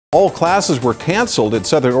All classes were canceled at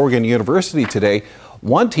Southern Oregon University today.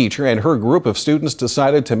 One teacher and her group of students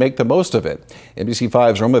decided to make the most of it.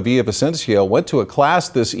 NBC5's Roma Villavicencio went to a class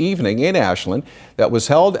this evening in Ashland that was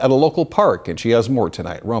held at a local park, and she has more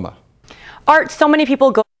tonight. Roma. Art, so many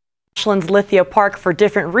people go to Ashland's Lithia Park for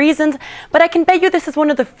different reasons, but I can bet you this is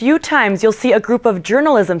one of the few times you'll see a group of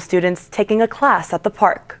journalism students taking a class at the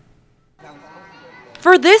park.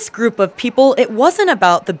 For this group of people, it wasn't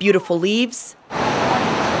about the beautiful leaves,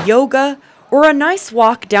 yoga, or a nice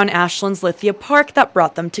walk down Ashland's Lithia Park that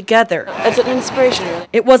brought them together. It's an inspiration, really.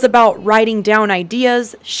 It was about writing down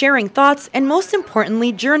ideas, sharing thoughts, and most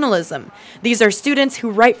importantly, journalism. These are students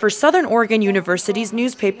who write for Southern Oregon University's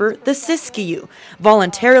newspaper, the SOU,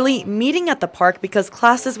 voluntarily meeting at the park because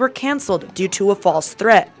classes were canceled due to a false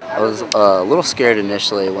threat. I was a little scared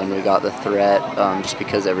initially when we got the threat, just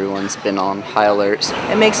because everyone's been on high alerts.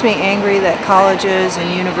 It makes me angry that colleges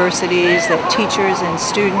and universities, that teachers and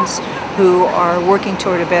students who are working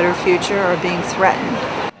toward a better future are being threatened.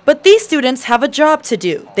 But these students have a job to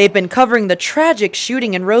do. They've been covering the tragic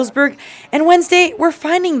shooting in Roseburg, and Wednesday were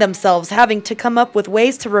finding themselves having to come up with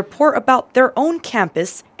ways to report about their own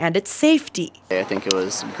campus and its safety. I think it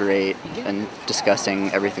was great and discussing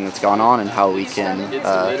everything that's gone on and how we can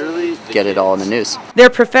get it all in the news. Their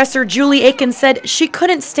professor, Julie Aiken, said she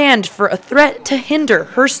couldn't stand for a threat to hinder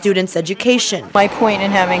her students' education. My point in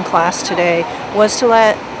having class today was to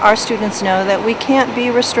let our students know that we can't be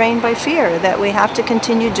restrained by fear, that we have to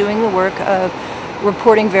continue doing the work of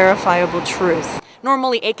reporting verifiable truth.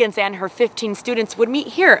 Normally, Aikens and her 15 students would meet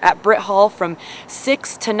here at Britt Hall from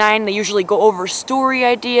 6 to 9. They usually go over story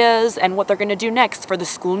ideas and what they're going to do next for the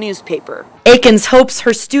school newspaper. Aikens hopes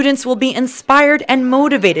her students will be inspired and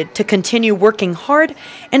motivated to continue working hard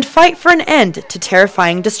and fight for an end to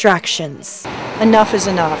terrifying distractions. Enough is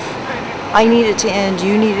enough. I need it to end,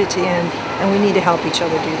 you need it to end, and we need to help each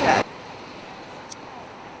other do that.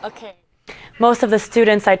 Okay. Most of the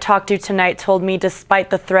students I talked to tonight told me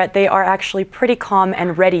despite the threat, they are actually pretty calm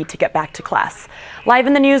and ready to get back to class. Live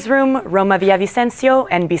in the newsroom, Roma Villavicencio,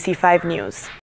 NBC5 News.